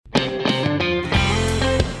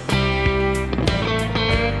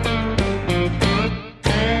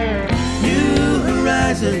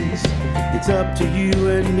it's up to you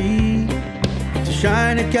and me to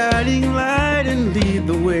shine a guiding light and lead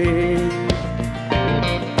the way.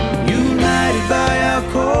 United by our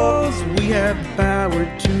cause, we have the power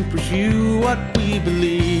to pursue what we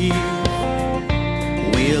believe.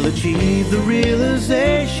 We'll achieve the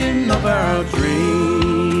realization of our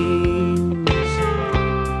dreams.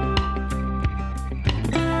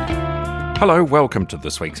 Hello, welcome to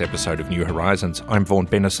this week's episode of New Horizons. I'm Vaughan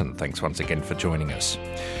Bennison. Thanks once again for joining us.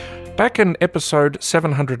 Back in episode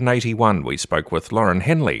 781, we spoke with Lauren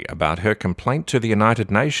Henley about her complaint to the United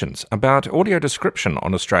Nations about audio description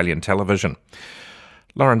on Australian television.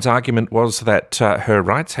 Lauren's argument was that her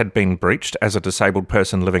rights had been breached as a disabled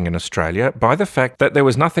person living in Australia by the fact that there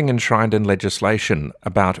was nothing enshrined in legislation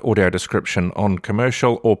about audio description on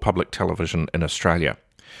commercial or public television in Australia.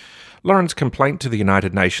 Lauren's complaint to the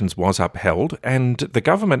United Nations was upheld, and the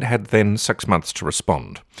government had then 6 months to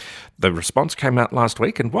respond. The response came out last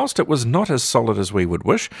week, and whilst it was not as solid as we would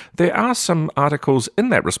wish, there are some articles in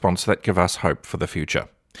that response that give us hope for the future.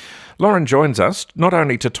 Lauren joins us not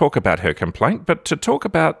only to talk about her complaint, but to talk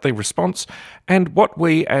about the response and what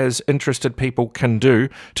we as interested people can do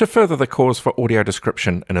to further the cause for audio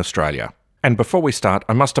description in Australia. And before we start,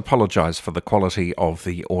 I must apologise for the quality of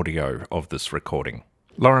the audio of this recording.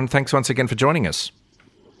 Lauren, thanks once again for joining us.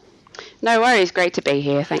 No worries, great to be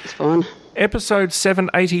here. Thanks, Vaughan. Episode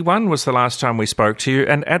 781 was the last time we spoke to you,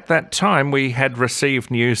 and at that time we had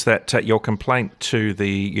received news that your complaint to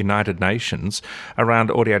the United Nations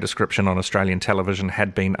around audio description on Australian television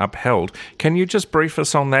had been upheld. Can you just brief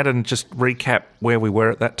us on that and just recap where we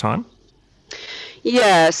were at that time?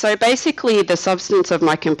 Yeah, so basically the substance of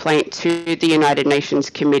my complaint to the United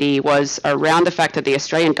Nations Committee was around the fact that the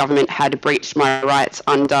Australian government had breached my rights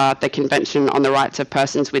under the Convention on the Rights of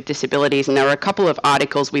Persons with Disabilities, and there were a couple of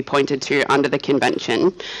articles we pointed to under the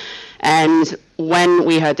convention. And when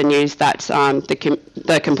we heard the news that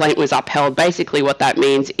the complaint was upheld, basically what that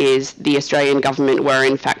means is the Australian government were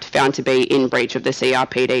in fact found to be in breach of the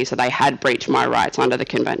CRPD, so they had breached my rights under the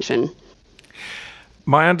convention.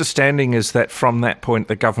 My understanding is that from that point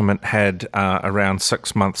the government had around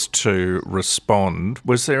 6 months to respond.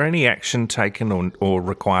 Was there any action taken or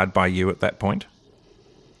required by you at that point?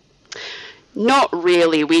 Not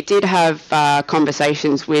really. We did have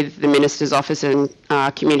conversations with the Minister's Office and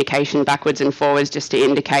communication backwards and forwards just to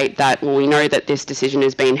indicate that, well, we know that this decision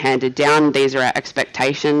has been handed down, these are our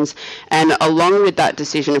expectations. And along with that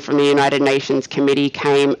decision from the United Nations Committee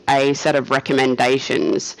came a set of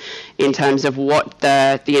recommendations in terms of what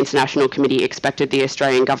the International Committee expected the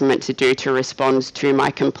Australian government to do to respond to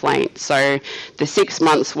my complaint. So the 6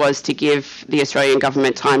 months was to give the Australian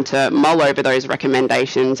government time to mull over those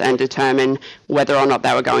recommendations and determine whether or not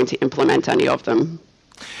they were going to implement any of them.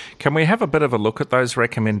 Can we have a bit of a look at those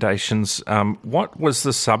recommendations? What was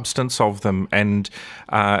the substance of them, and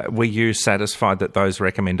were you satisfied that those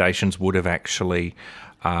recommendations would have actually,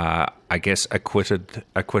 acquitted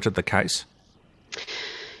the case?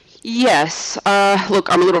 Yes.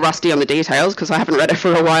 Look, I'm a little rusty on the details because I haven't read it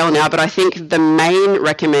for a while now, but I think the main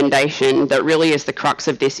recommendation that really is the crux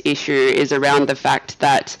of this issue is around the fact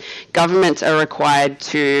that governments are required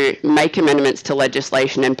to make amendments to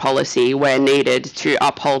legislation and policy where needed to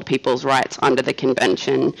uphold people's rights under the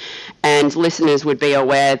convention. And listeners would be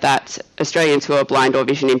aware that Australians who are blind or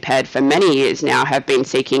vision impaired for many years now have been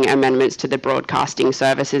seeking amendments to the Broadcasting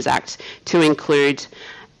Services Act to include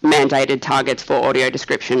mandated targets for audio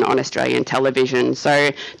description on Australian television. So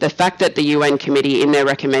the fact that the UN committee in their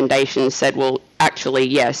recommendations said, well, actually,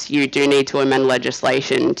 yes, you do need to amend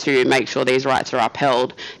legislation to make sure these rights are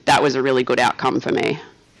upheld, that was a really good outcome for me.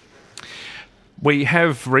 We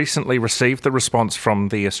have recently received the response from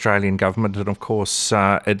the Australian government, and of course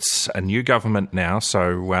it's a new government now,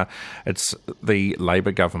 so it's the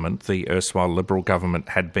Labor government. The erstwhile Liberal government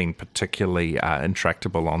had been particularly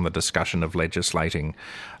intractable on the discussion of legislating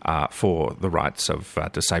for the rights of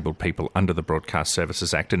disabled people under the Broadcast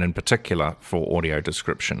Services Act, and in particular for audio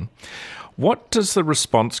description. What does the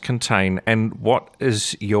response contain, and what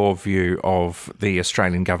is your view of the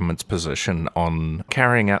Australian government's position on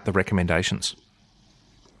carrying out the recommendations?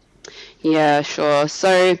 Yeah, sure.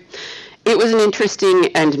 So it was an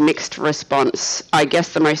interesting and mixed response. I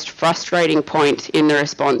guess the most frustrating point in the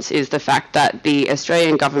response is the fact that the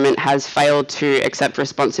Australian government has failed to accept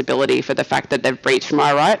responsibility for the fact that they've breached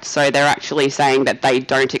my rights. So they're actually saying that they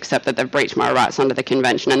don't accept that they've breached my rights under the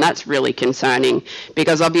convention. And that's really concerning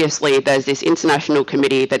because obviously there's this international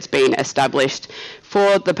committee that's been established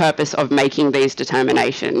for the purpose of making these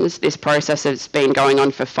determinations. This process has been going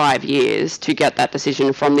on for 5 years to get that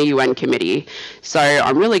decision from the UN committee. So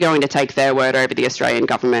I'm really going to take their word over the Australian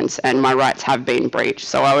government's, and my rights have been breached.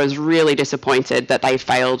 So I was really disappointed that they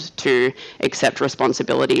failed to accept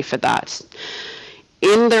responsibility for that.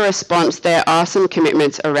 In the response, there are some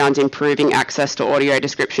commitments around improving access to audio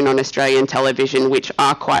description on Australian television, which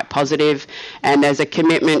are quite positive, and there's a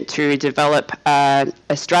commitment to develop a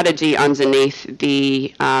strategy underneath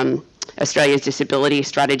the Australia's Disability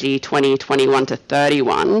Strategy 2021 to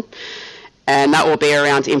 31, and that will be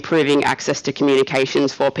around improving access to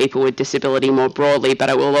communications for people with disability more broadly, but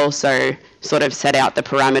it will also sort of set out the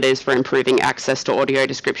parameters for improving access to audio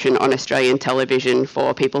description on Australian television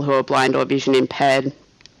for people who are blind or vision impaired.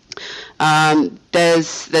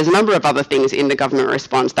 There's a number of other things in the government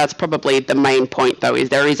response. That's probably the main point, though, is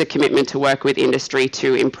there is a commitment to work with industry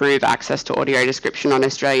to improve access to audio description on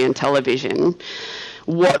Australian television.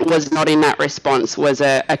 What was not in that response was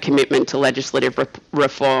a commitment to legislative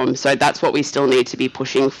reform, so that's what we still need to be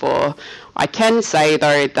pushing for. I can say,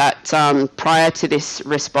 though, that prior to this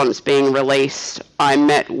response being released, I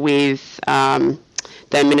met with the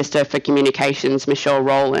Minister for Communications, Michelle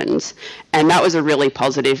Rowlands, and that was a really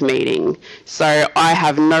positive meeting. So I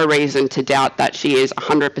have no reason to doubt that she is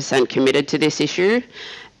 100% committed to this issue,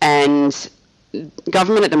 and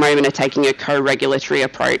government at the moment are taking a co-regulatory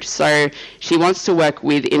approach. So she wants to work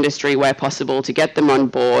with industry where possible to get them on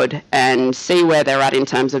board and see where they're at in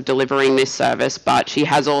terms of delivering this service. But she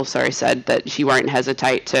has also said that she won't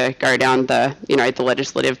hesitate to go down the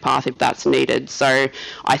legislative path if that's needed. So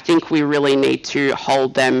I think we really need to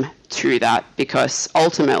hold them to that, because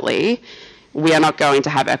ultimately we are not going to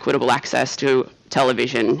have equitable access to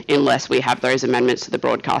television unless we have those amendments to the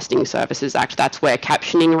Broadcasting Services Act. That's where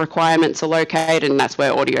captioning requirements are located, and that's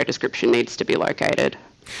where audio description needs to be located.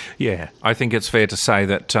 Yeah, I think it's fair to say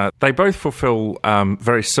that they both fulfil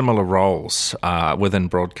very similar roles within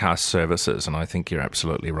broadcast services, and I think you're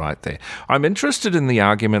absolutely right there. I'm interested in the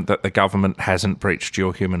argument that the government hasn't breached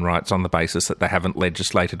your human rights on the basis that they haven't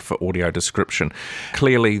legislated for audio description.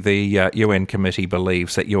 Clearly, the UN committee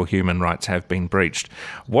believes that your human rights have been breached.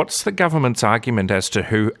 What's the government's argument as to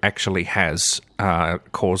who actually has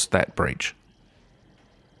caused that breach?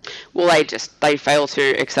 Well, they fail to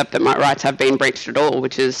accept that my rights have been breached at all,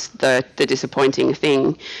 which is the disappointing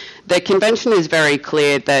thing. The convention is very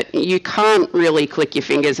clear that you can't really click your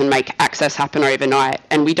fingers and make access happen overnight,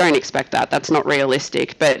 and we don't expect that. That's not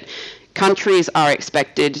realistic. But countries are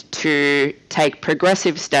expected to take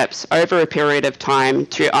progressive steps over a period of time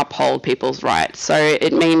to uphold people's rights. So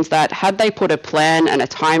it means that had they put a plan and a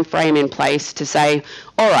time frame in place to say,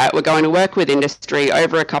 all right, we're going to work with industry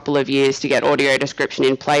over a couple of years to get audio description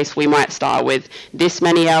in place. We might start with this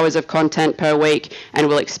many hours of content per week, and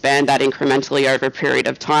we'll expand that incrementally over a period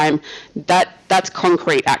of time. That's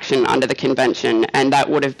concrete action under the convention, and that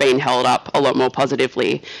would have been held up a lot more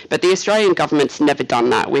positively. But the Australian government's never done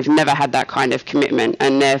that. We've never had that kind of commitment,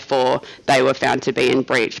 and therefore they were found to be in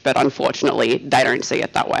breach. But unfortunately, they don't see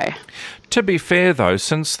it that way. To be fair, though,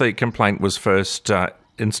 since the complaint was first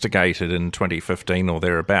instigated in 2015 or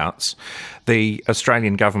thereabouts, the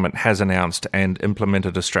Australian government has announced and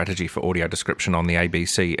implemented a strategy for audio description on the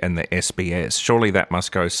ABC and the SBS. Surely that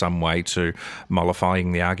must go some way to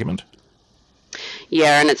mollifying the argument?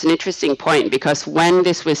 Yeah, and it's an interesting point, because when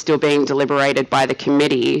this was still being deliberated by the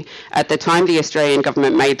committee, at the time the Australian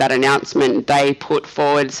government made that announcement, they put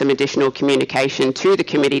forward some additional communication to the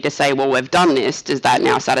committee to say, well, we've done this, does that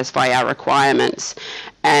now satisfy our requirements?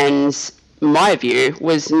 And my view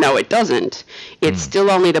was, no, it doesn't. It's still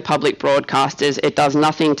only the public broadcasters. It does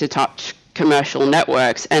nothing to touch commercial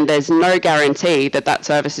networks, and there's no guarantee that that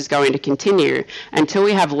service is going to continue until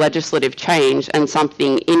we have legislative change and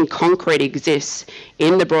something in concrete exists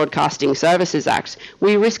in the Broadcasting Services Act.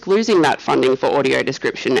 We risk losing that funding for audio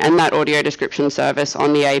description and that audio description service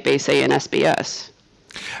on the ABC and SBS.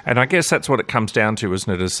 And I guess that's what it comes down to,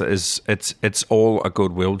 isn't it? Is it's all a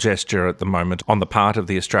goodwill gesture at the moment on the part of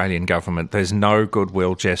the Australian government. There's no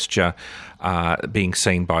goodwill gesture being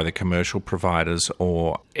seen by the commercial providers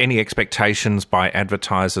or any expectations by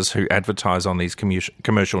advertisers who advertise on these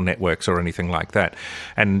commercial networks or anything like that.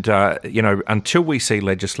 And, until we see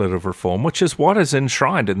legislative reform, which is what is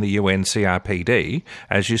enshrined in the UN CRPD,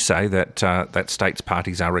 as you say, that states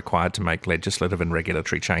parties are required to make legislative and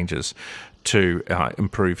regulatory changes to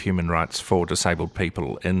improve human rights for disabled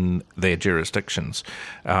people in their jurisdictions,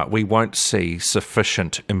 we won't see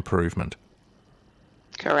sufficient improvement.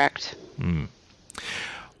 Correct.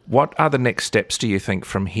 What are the next steps, do you think,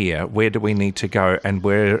 from here? Where do we need to go, and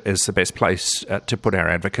where is the best place to put our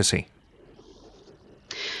advocacy?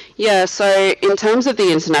 Yeah, so in terms of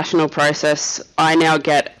the international process, I now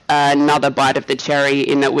get another bite of the cherry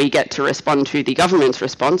in that we get to respond to the government's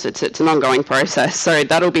response. It's an ongoing process, so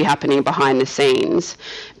that'll be happening behind the scenes.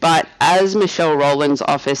 But as Michelle Rowland's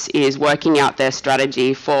office is working out their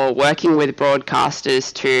strategy for working with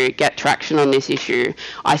broadcasters to get traction on this issue,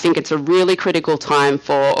 I think it's a really critical time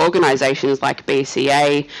for organisations like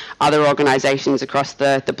BCA, other organisations across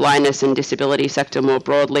the blindness and disability sector more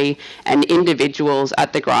broadly, and individuals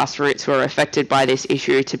at the grassroots who are affected by this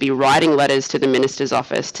issue to be writing letters to the Minister's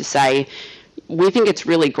office to say, we think it's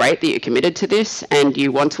really great that you're committed to this and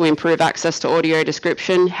you want to improve access to audio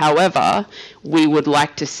description. However, we would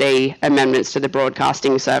like to see amendments to the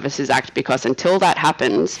Broadcasting Services Act, because until that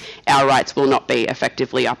happens, our rights will not be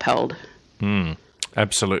effectively upheld.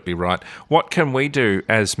 Absolutely right. What can we do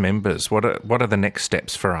as members? What are the next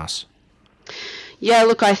steps for us? Yeah,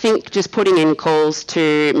 look, I think just putting in calls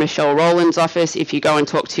to Michelle Rowland's office, if you go and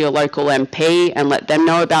talk to your local MP and let them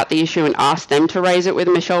know about the issue and ask them to raise it with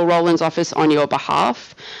Michelle Rowland's office on your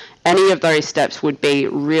behalf, any of those steps would be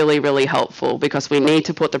really, really helpful, because we need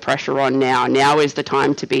to put the pressure on now. Now is the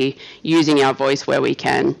time to be using our voice where we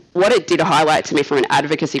can. What it did highlight to me from an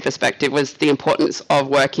advocacy perspective was the importance of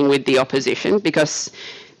working with the opposition, because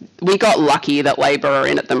we got lucky that Labor are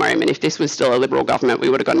in at the moment. If this was still a Liberal government, we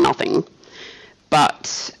would have got nothing.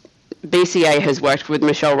 But BCA has worked with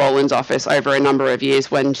Michelle Rowland's office over a number of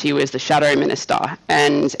years when she was the shadow minister,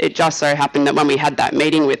 and it just so happened that when we had that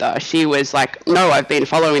meeting with her, she was like, no, I've been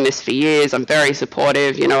following this for years, I'm very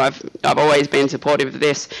supportive, I've always been supportive of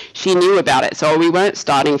this. She knew about it, so we weren't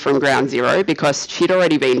starting from ground zero, because she'd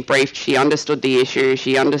already been briefed, she understood the issue,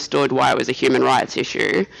 she understood why it was a human rights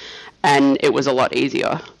issue, and it was a lot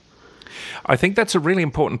easier. I think that's a really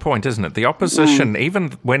important point, isn't it? The opposition,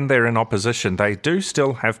 even when they're in opposition, they do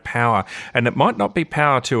still have power, and it might not be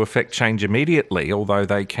power to effect change immediately, although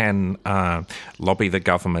they can lobby the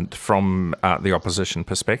government from the opposition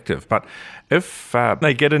perspective. But if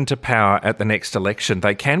they get into power at the next election,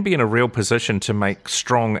 they can be in a real position to make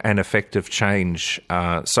strong and effective change.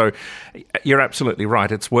 So you're absolutely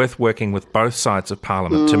right. It's worth working with both sides of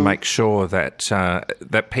Parliament to make sure that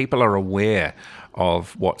that people are aware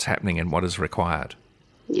of what's happening and what is required.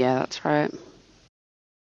 Yeah, that's right.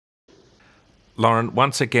 Lauren,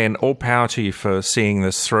 once again, all power to you for seeing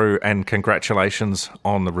this through, and congratulations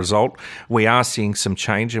on the result. We are seeing some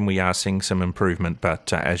change and we are seeing some improvement,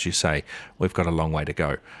 but as you say, we've got a long way to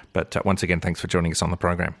go. But once again, thanks for joining us on the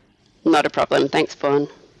program. Not a problem. Thanks, Vaughan.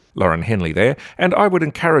 Lauren Henley there, and I would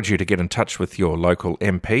encourage you to get in touch with your local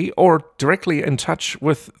MP or directly in touch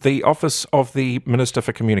with the Office of the Minister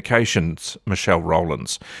for Communications, Michelle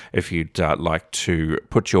Rowlands, if you'd like to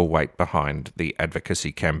put your weight behind the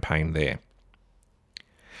advocacy campaign there.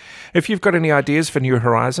 If you've got any ideas for New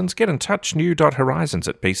Horizons, get in touch,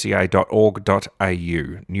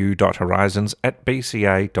 new.horizons@bca.org.au,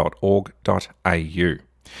 new.horizons@bca.org.au.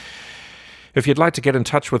 If you'd like to get in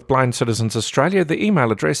touch with Blind Citizens Australia, the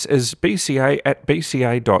email address is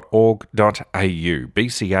bca@bca.org.au,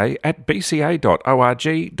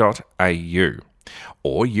 bca@bca.org.au.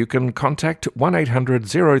 Or you can contact 1800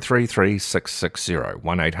 033 660,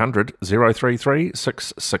 1800 033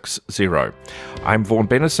 660. I'm Vaughan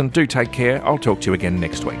Bennison. Do take care. I'll talk to you again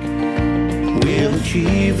next week. We'll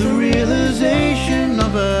achieve the realization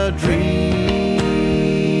of our dreams.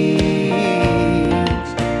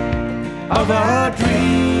 Of our dreams.